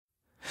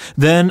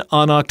Then,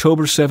 on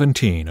October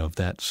 17 of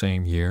that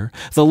same year,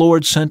 the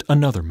Lord sent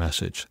another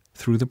message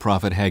through the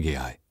prophet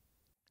Haggai.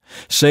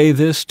 Say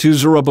this to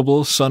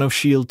Zerubbabel, son of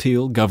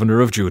Shealtiel,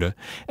 governor of Judah,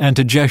 and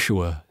to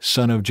Jeshua,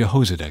 son of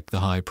Jehozadak, the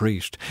high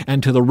priest,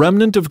 and to the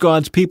remnant of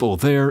God's people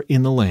there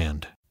in the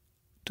land.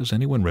 Does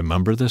anyone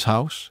remember this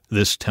house,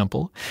 this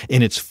temple,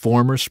 in its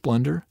former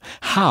splendor?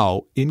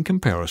 How, in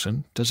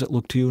comparison, does it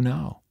look to you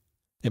now?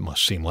 It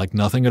must seem like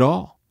nothing at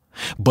all.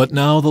 But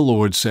now the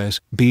Lord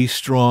says, Be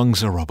strong,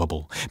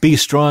 Zerubbabel. Be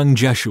strong,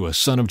 Jeshua,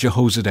 son of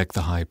Jehozadak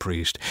the high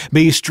priest.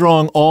 Be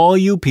strong, all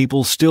you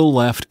people still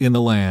left in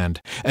the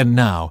land. And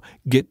now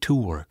get to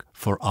work,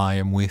 for I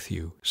am with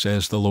you,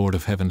 says the Lord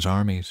of heaven's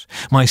armies.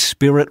 My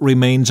spirit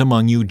remains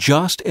among you,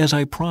 just as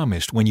I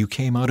promised when you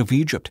came out of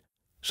Egypt.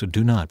 So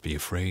do not be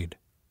afraid.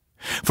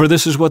 For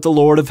this is what the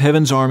Lord of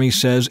heaven's army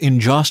says, In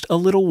just a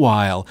little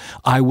while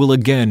I will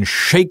again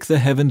shake the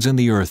heavens and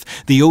the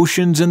earth, the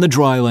oceans and the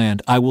dry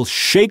land. I will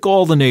shake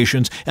all the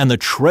nations, and the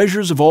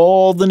treasures of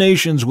all the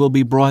nations will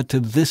be brought to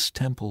this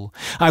temple.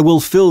 I will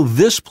fill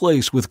this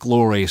place with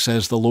glory,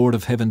 says the Lord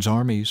of heaven's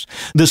armies.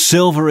 The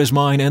silver is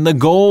mine, and the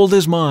gold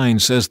is mine,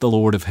 says the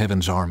Lord of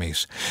heaven's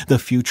armies. The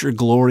future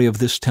glory of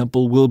this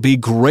temple will be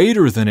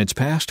greater than its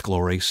past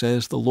glory,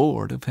 says the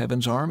Lord of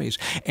heaven's armies.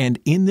 And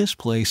in this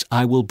place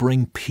I will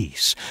bring peace.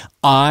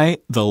 I,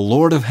 the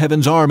Lord of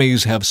heaven's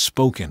armies, have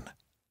spoken.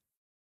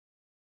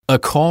 A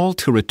call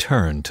to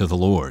return to the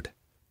Lord.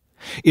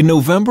 In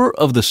November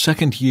of the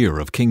second year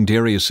of King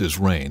Darius's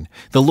reign,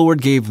 the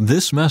Lord gave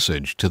this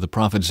message to the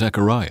prophet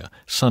Zechariah,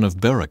 son of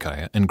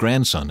Berechiah and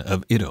grandson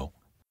of Iddo.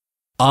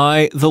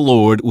 I, the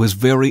Lord, was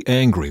very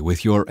angry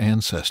with your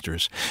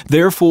ancestors.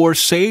 Therefore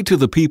say to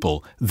the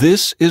people,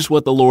 This is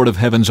what the Lord of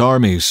heaven's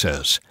armies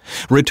says.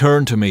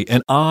 Return to me,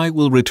 and I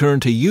will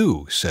return to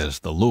you, says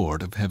the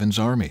Lord of heaven's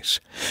armies.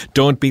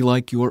 Don't be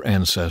like your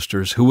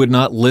ancestors, who would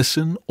not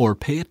listen or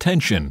pay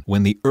attention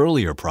when the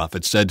earlier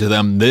prophets said to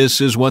them, This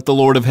is what the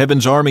Lord of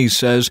heaven's armies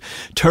says.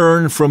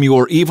 Turn from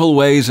your evil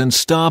ways and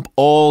stop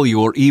all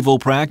your evil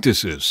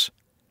practices.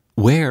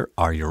 Where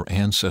are your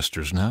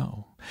ancestors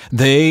now?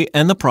 They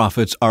and the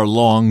prophets are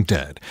long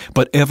dead,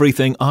 but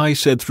everything I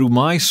said through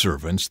my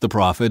servants, the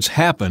prophets,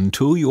 happened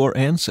to your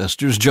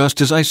ancestors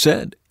just as I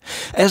said.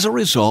 As a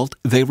result,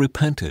 they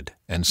repented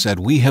and said,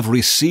 We have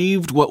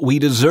received what we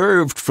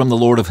deserved from the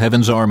Lord of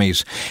heaven's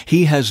armies.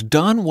 He has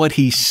done what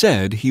he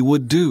said he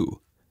would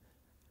do.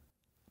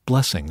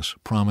 Blessings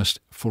promised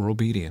for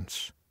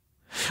obedience.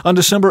 On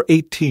December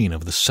 18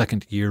 of the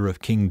second year of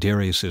King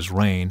Darius's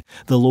reign,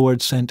 the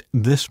Lord sent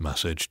this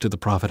message to the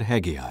prophet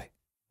Haggai.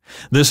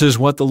 This is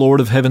what the Lord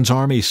of heaven's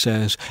armies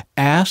says.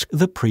 Ask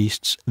the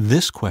priests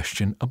this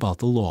question about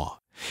the law.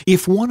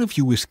 If one of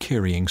you is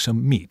carrying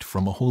some meat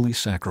from a holy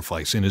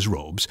sacrifice in his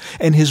robes,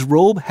 and his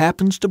robe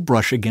happens to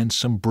brush against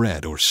some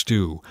bread or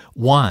stew,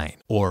 wine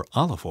or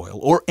olive oil,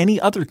 or any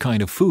other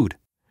kind of food,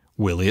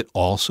 will it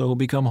also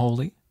become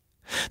holy?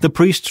 The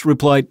priests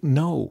replied,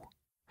 No.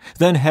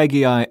 Then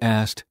Haggai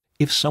asked,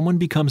 If someone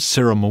becomes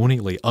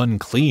ceremonially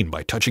unclean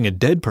by touching a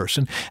dead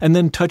person and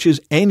then touches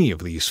any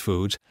of these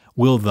foods,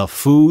 will the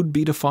food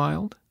be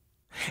defiled?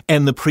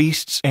 And the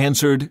priests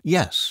answered,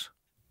 Yes.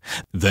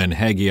 Then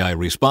Haggai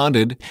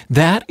responded,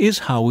 That is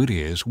how it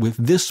is with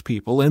this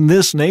people and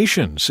this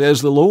nation,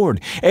 says the Lord.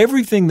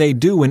 Everything they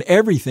do and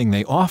everything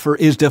they offer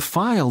is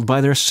defiled by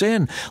their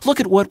sin.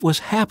 Look at what was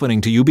happening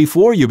to you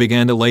before you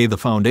began to lay the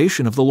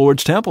foundation of the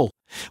Lord's temple.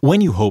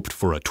 When you hoped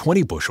for a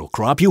 20-bushel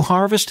crop, you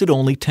harvested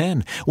only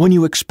 10. When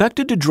you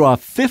expected to draw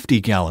 50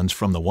 gallons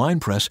from the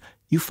winepress,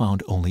 you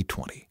found only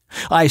 20.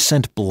 I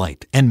sent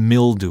blight and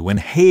mildew and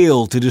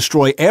hail to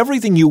destroy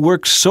everything you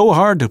worked so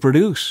hard to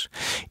produce.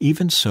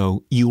 Even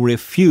so, you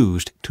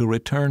refused to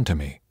return to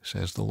me,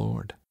 says the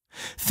Lord.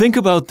 Think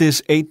about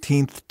this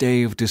 18th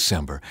day of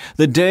December,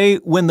 the day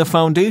when the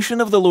foundation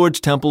of the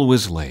Lord's temple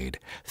was laid.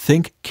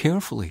 Think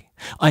carefully.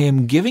 I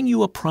am giving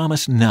you a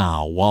promise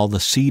now while the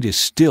seed is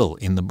still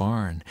in the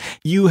barn.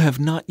 You have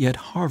not yet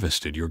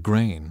harvested your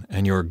grain,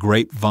 and your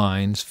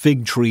grapevines,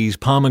 fig trees,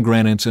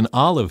 pomegranates, and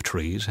olive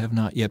trees have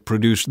not yet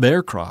produced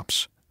their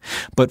crops.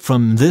 But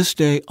from this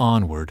day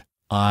onward,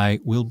 I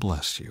will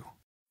bless you.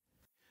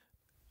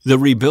 The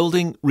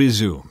rebuilding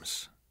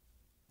resumes.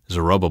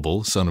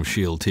 Zerubbabel, son of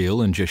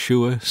Shealtiel, and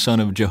Jeshua, son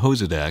of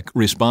Jehozadak,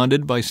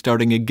 responded by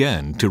starting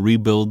again to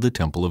rebuild the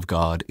temple of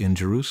God in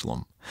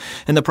Jerusalem.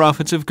 And the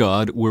prophets of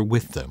God were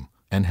with them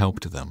and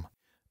helped them.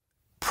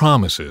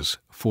 Promises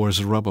for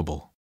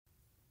Zerubbabel.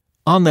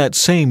 On that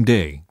same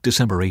day,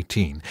 December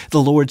 18,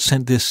 the Lord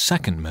sent this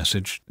second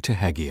message to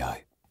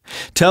Haggai.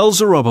 Tell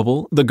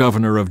Zerubbabel, the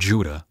governor of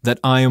Judah, that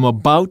I am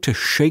about to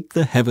shake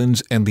the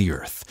heavens and the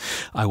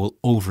earth. I will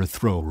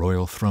overthrow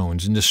royal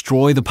thrones and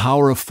destroy the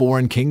power of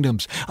foreign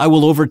kingdoms. I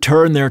will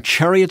overturn their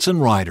chariots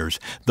and riders.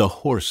 The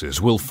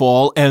horses will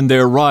fall, and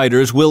their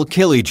riders will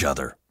kill each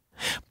other.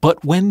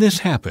 But when this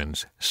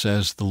happens,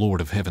 says the Lord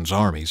of heaven's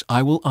armies,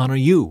 I will honor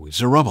you,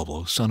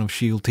 Zerubbabel, son of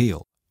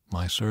Shealtiel,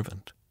 my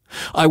servant.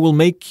 I will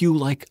make you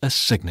like a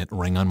signet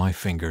ring on my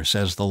finger,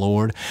 says the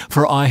Lord,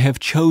 for I have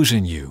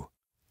chosen you.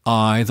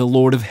 I, the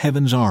Lord of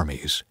heaven's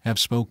armies, have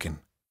spoken.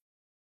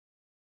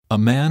 A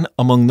man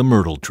among the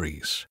myrtle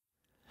trees.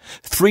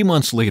 3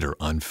 months later,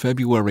 on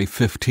February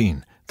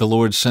 15, the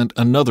Lord sent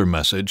another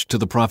message to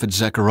the prophet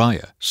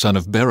Zechariah, son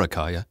of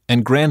Berechiah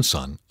and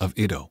grandson of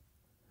Iddo.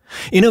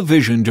 In a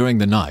vision during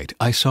the night,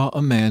 I saw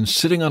a man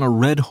sitting on a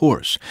red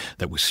horse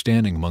that was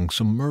standing among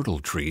some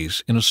myrtle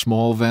trees in a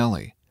small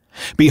valley.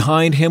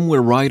 Behind him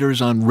were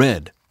riders on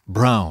red,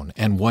 brown,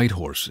 and white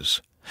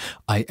horses.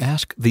 I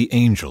asked the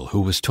angel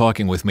who was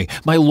talking with me,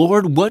 "My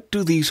Lord, what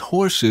do these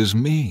horses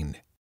mean?"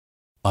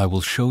 "I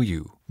will show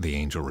you," the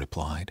angel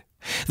replied.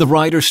 The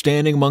rider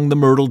standing among the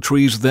myrtle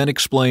trees then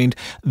explained,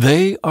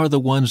 "They are the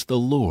ones the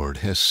Lord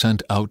has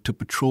sent out to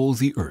patrol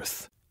the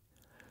earth."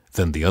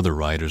 Then the other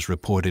riders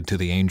reported to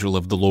the angel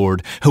of the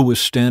Lord, who was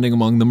standing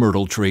among the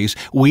myrtle trees,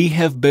 "We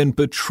have been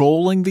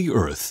patrolling the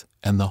earth,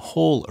 and the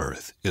whole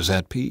earth is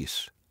at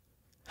peace."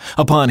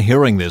 Upon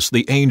hearing this,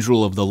 the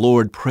angel of the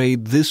Lord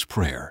prayed this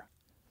prayer,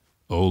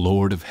 "O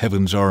Lord of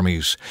heaven's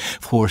armies,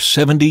 for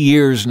 70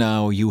 years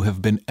now you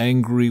have been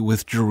angry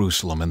with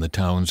Jerusalem and the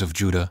towns of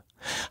Judah.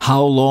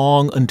 How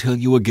long until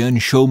you again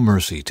show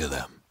mercy to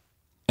them?"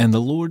 And the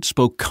Lord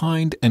spoke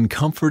kind and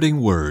comforting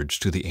words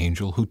to the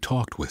angel who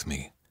talked with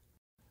me.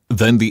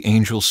 Then the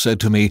angel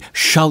said to me,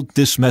 "Shout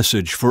this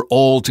message for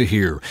all to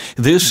hear.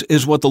 This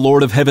is what the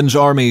Lord of heaven's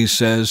armies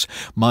says.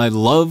 My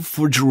love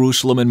for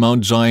Jerusalem and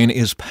Mount Zion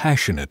is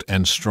passionate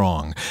and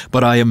strong,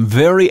 but I am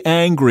very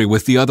angry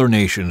with the other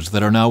nations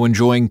that are now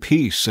enjoying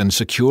peace and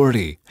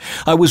security.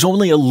 I was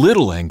only a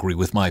little angry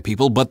with my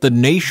people, but the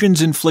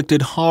nations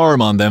inflicted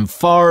harm on them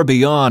far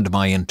beyond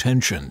my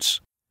intentions.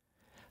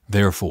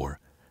 Therefore,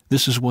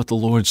 this is what the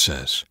Lord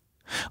says.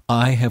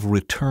 I have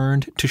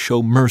returned to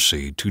show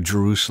mercy to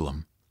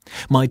Jerusalem.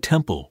 My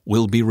temple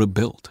will be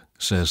rebuilt,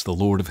 says the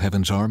Lord of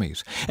heaven's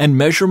armies, and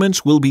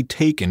measurements will be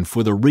taken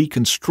for the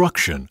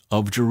reconstruction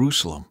of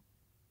Jerusalem.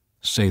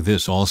 Say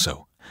this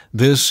also.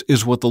 This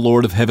is what the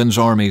Lord of heaven's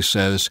armies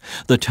says.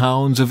 The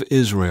towns of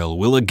Israel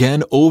will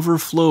again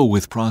overflow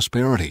with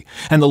prosperity,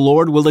 and the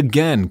Lord will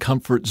again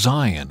comfort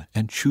Zion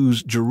and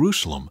choose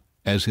Jerusalem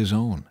as his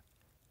own.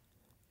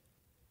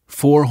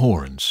 4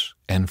 horns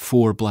and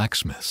 4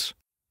 blacksmiths.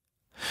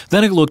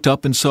 Then I looked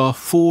up and saw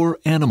 4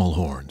 animal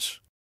horns.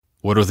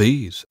 "What are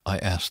these?" I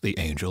asked the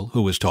angel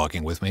who was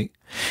talking with me.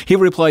 He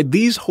replied,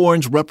 "These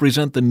horns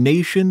represent the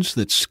nations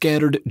that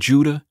scattered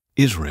Judah,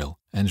 Israel,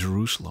 and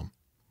Jerusalem."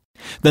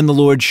 Then the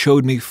Lord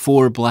showed me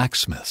 4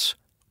 blacksmiths.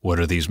 "What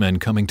are these men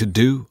coming to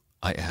do?"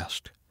 I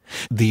asked.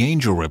 The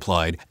angel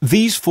replied,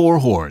 "These 4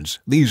 horns,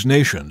 these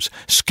nations,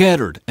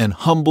 scattered and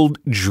humbled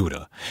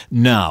Judah.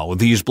 Now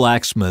these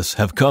blacksmiths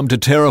have come to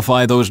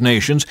terrify those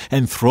nations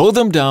and throw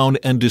them down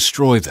and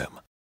destroy them."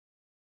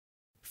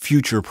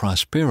 Future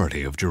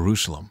prosperity of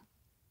Jerusalem.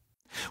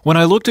 When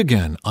I looked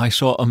again, I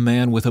saw a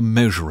man with a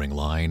measuring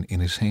line in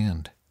his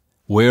hand.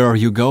 "Where are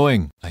you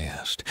going?" I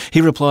asked.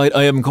 He replied,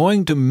 "I am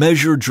going to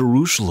measure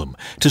Jerusalem,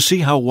 to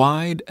see how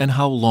wide and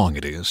how long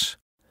it is."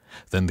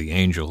 Then the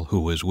angel who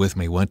was with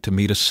me went to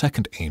meet a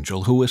second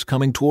angel who was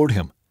coming toward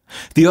him.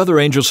 The other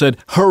angel said,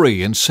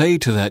 "Hurry and say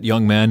to that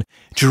young man,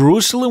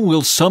 Jerusalem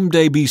will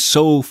someday be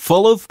so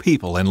full of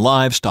people and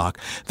livestock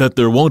that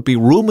there won't be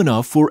room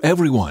enough for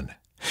everyone.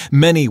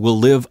 Many will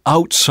live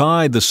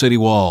outside the city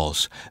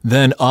walls.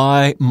 Then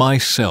I,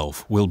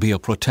 myself, will be a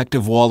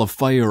protective wall of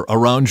fire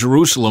around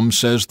Jerusalem,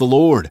 says the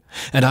Lord,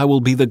 and I will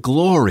be the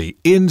glory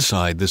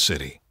inside the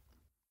city."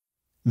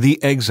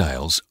 The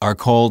exiles are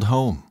called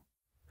home.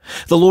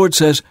 The Lord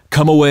says,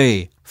 "Come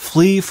away,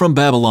 flee from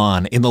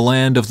Babylon in the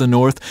land of the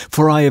north,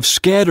 for I have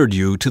scattered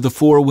you to the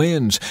 4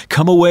 winds.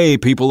 Come away,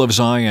 people of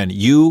Zion,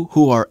 you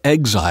who are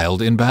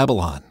exiled in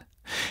Babylon."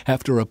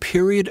 After a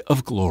period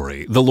of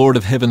glory, the Lord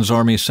of heaven's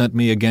army sent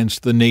me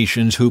against the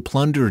nations who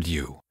plundered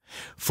you.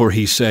 For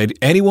he said,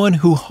 "Anyone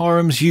who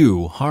harms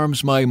you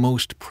harms my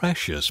most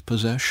precious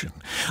possession.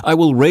 I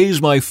will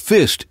raise my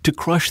fist to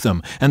crush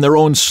them, and their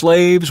own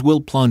slaves will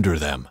plunder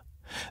them.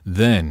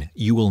 Then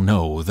you will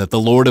know that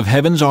the Lord of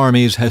heaven's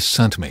armies has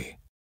sent me.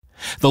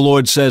 The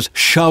Lord says,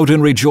 "Shout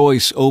and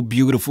rejoice, O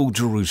beautiful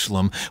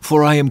Jerusalem,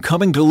 for I am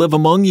coming to live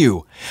among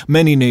you.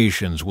 Many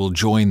nations will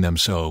join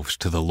themselves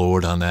to the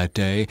Lord on that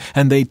day,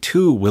 and they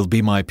too will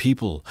be my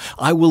people.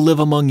 I will live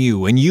among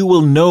you, and you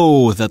will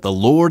know that the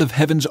Lord of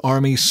heaven's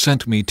army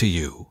sent me to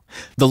you.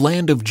 The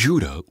land of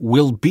Judah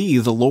will be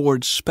the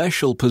Lord's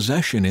special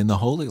possession in the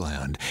Holy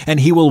Land,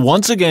 and he will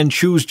once again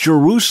choose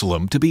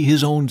Jerusalem to be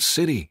his own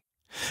city.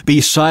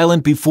 Be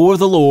silent before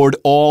the Lord,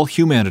 all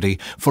humanity,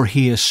 for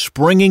he is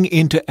springing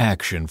into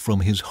action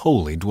from his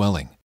holy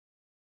dwelling."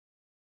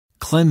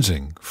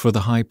 Cleansing for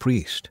the high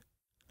priest.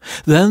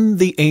 Then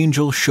the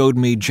angel showed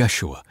me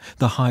Jeshua,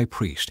 the high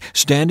priest,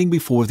 standing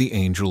before the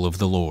angel of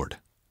the Lord.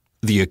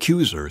 The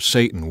accuser,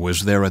 Satan,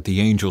 was there at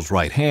the angel's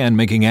right hand,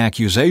 making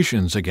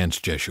accusations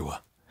against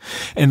Jeshua.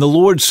 And the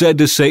Lord said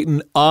to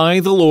Satan,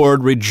 "I, the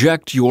Lord,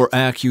 reject your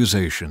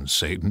accusations,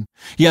 Satan.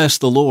 Yes,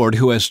 the Lord,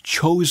 who has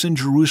chosen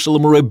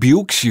Jerusalem,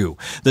 rebukes you.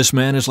 This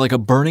man is like a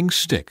burning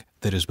stick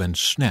that has been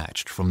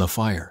snatched from the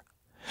fire."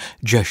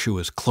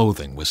 Jeshua's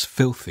clothing was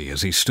filthy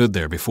as he stood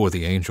there before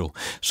the angel.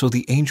 So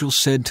the angel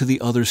said to the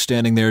others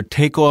standing there,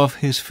 "Take off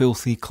his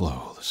filthy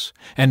clothes."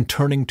 And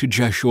turning to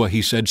Jeshua,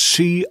 he said,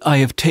 "See, I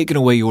have taken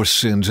away your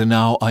sins, and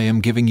now I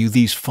am giving you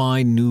these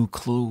fine new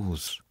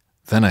clothes."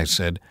 Then I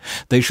said,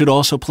 "They should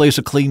also place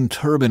a clean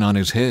turban on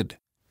his head."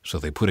 So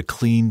they put a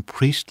clean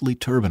priestly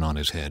turban on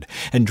his head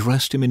and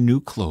dressed him in new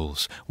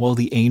clothes, while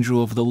the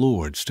angel of the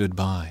Lord stood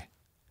by.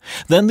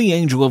 Then the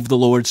angel of the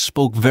Lord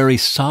spoke very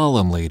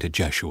solemnly to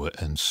Jeshua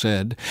and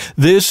said,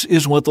 "This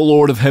is what the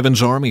Lord of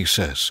heaven's army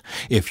says.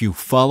 If you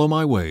follow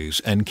my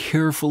ways and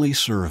carefully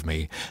serve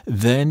me,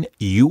 then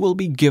you will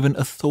be given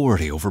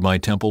authority over my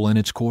temple and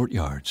its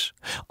courtyards.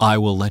 I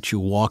will let you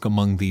walk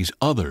among these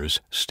others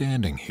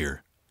standing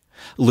here.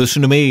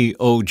 Listen to me,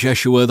 O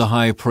Jeshua the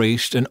high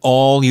priest, and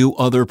all you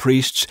other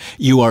priests.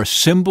 You are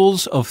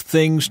symbols of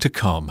things to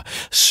come.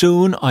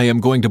 Soon I am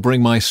going to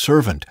bring my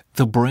servant,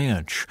 the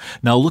branch.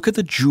 Now look at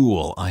the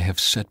jewel I have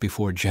set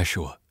before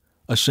Jeshua,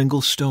 a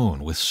single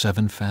stone with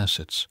 7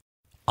 facets.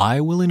 I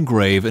will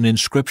engrave an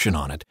inscription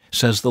on it,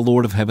 says the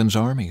Lord of heaven's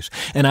armies,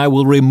 and I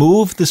will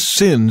remove the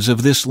sins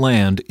of this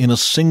land in a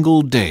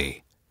single day.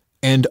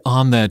 And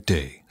on that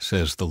day,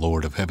 says the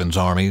Lord of heaven's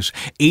armies,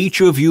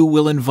 each of you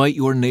will invite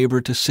your neighbor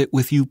to sit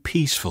with you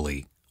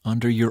peacefully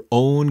under your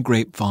own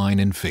grapevine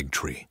and fig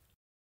tree.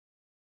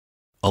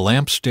 A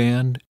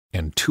lampstand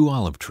and 2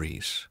 olive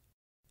trees.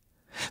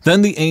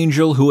 Then the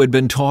angel who had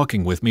been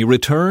talking with me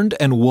returned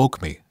and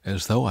woke me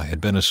as though I had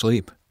been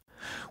asleep.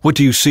 "What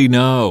do you see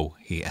now?"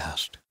 he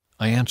asked.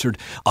 I answered,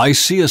 "I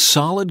see a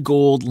solid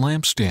gold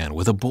lampstand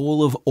with a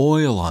bowl of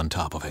oil on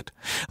top of it.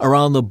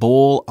 Around the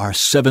bowl are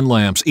 7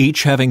 lamps,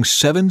 each having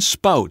 7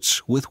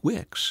 spouts with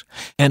wicks.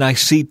 And I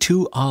see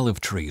 2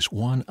 olive trees,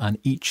 one on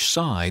each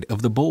side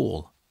of the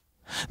bowl."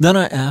 Then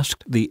I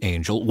asked the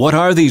angel, "What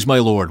are these, my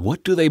Lord?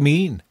 What do they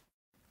mean?"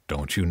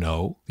 "Don't you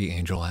know?" the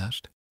angel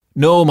asked.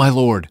 "No, my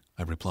Lord,"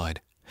 I replied.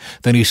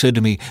 Then he said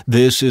to me,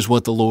 "This is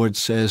what the Lord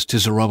says to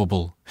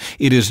Zerubbabel.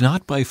 It is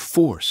not by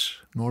force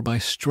nor by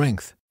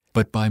strength,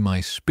 but by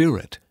my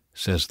Spirit,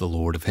 says the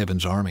Lord of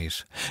heaven's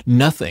armies.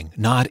 Nothing,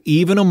 not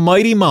even a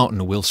mighty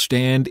mountain, will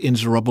stand in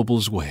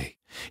Zerubbabel's way.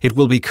 It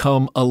will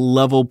become a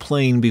level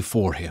plain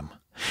before him.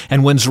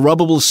 And when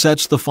Zerubbabel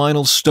sets the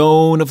final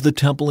stone of the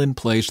temple in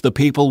place, the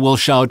people will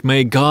shout,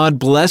 'May God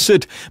bless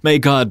it! May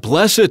God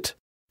bless it!'"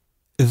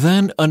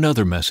 Then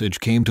another message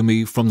came to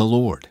me from the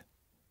Lord.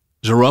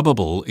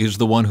 "Zerubbabel is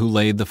the one who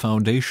laid the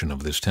foundation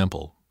of this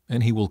temple,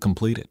 and he will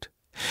complete it.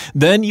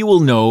 Then you will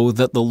know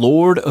that the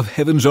Lord of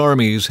heaven's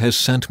armies has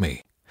sent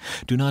me.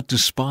 Do not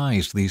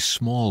despise these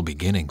small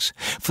beginnings,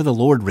 for the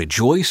Lord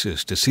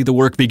rejoices to see the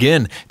work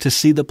begin, to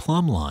see the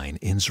plumb line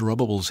in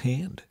Zerubbabel's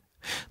hand.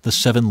 The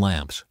 7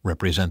 lamps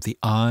represent the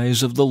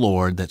eyes of the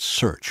Lord that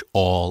search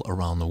all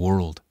around the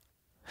world."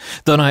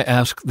 Then I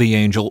asked the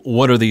angel,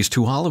 "What are these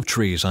 2 olive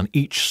trees on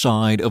each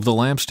side of the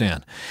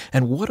lampstand?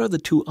 And what are the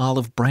 2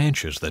 olive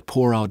branches that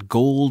pour out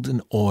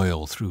golden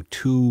oil through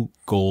 2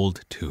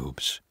 gold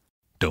tubes?"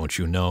 "Don't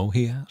you know?"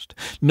 he asked.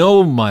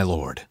 "No, my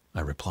Lord,"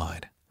 I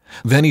replied.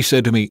 Then he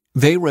said to me,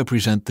 "They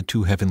represent the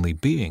 2 heavenly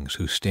beings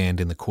who stand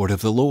in the court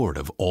of the Lord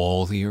of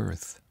all the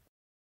earth."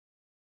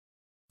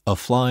 A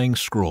flying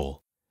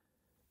scroll.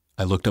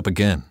 I looked up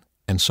again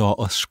and saw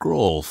a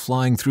scroll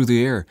flying through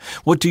the air.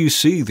 "What do you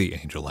see?" the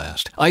angel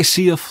asked. "I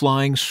see a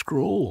flying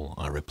scroll,"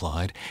 I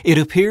replied. "It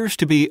appears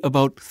to be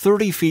about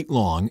 30 feet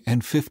long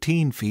and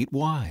 15 feet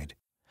wide."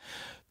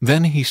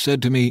 Then he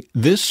said to me,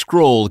 "This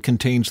scroll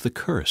contains the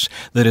curse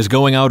that is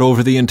going out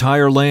over the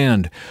entire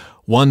land.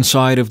 One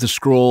side of the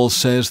scroll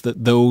says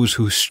that those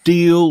who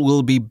steal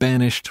will be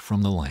banished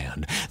from the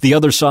land. The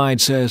other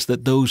side says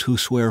that those who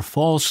swear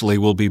falsely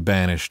will be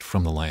banished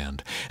from the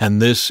land.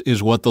 And this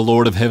is what the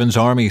Lord of heaven's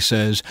army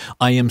says: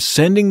 I am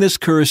sending this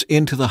curse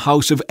into the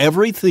house of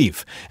every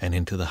thief and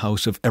into the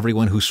house of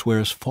everyone who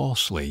swears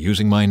falsely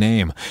using my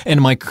name.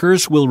 And my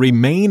curse will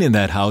remain in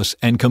that house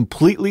and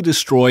completely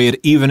destroy it,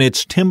 even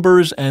its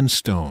timbers and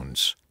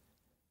stones."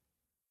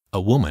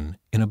 A woman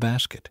in a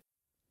basket.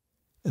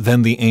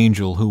 Then the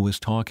angel who was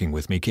talking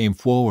with me came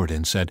forward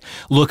and said,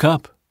 "Look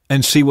up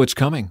and see what's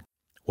coming."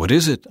 "What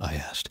is it?" I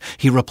asked.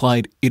 He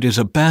replied, "It is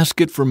a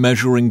basket for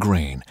measuring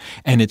grain,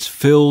 and it's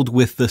filled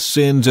with the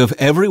sins of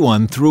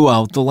everyone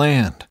throughout the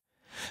land."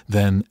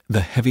 Then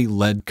the heavy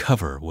lead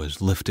cover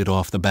was lifted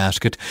off the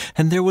basket,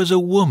 and there was a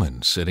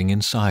woman sitting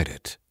inside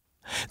it.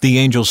 The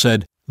angel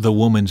said, "The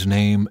woman's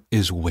name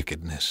is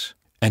Wickedness."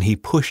 And he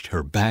pushed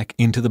her back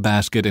into the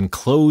basket and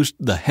closed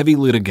the heavy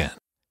lid again.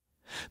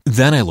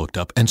 Then I looked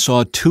up and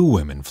saw 2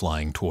 women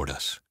flying toward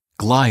us,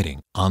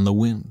 gliding on the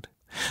wind.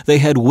 They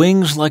had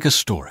wings like a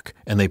stork,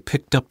 and they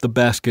picked up the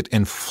basket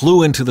and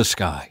flew into the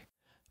sky.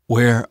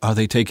 "Where are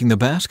they taking the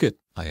basket?"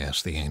 I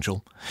asked the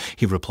angel.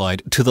 He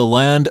replied, "To the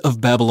land of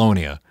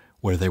Babylonia,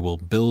 where they will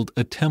build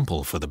a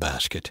temple for the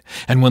basket.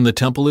 And when the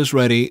temple is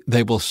ready,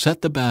 they will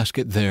set the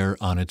basket there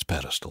on its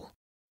pedestal."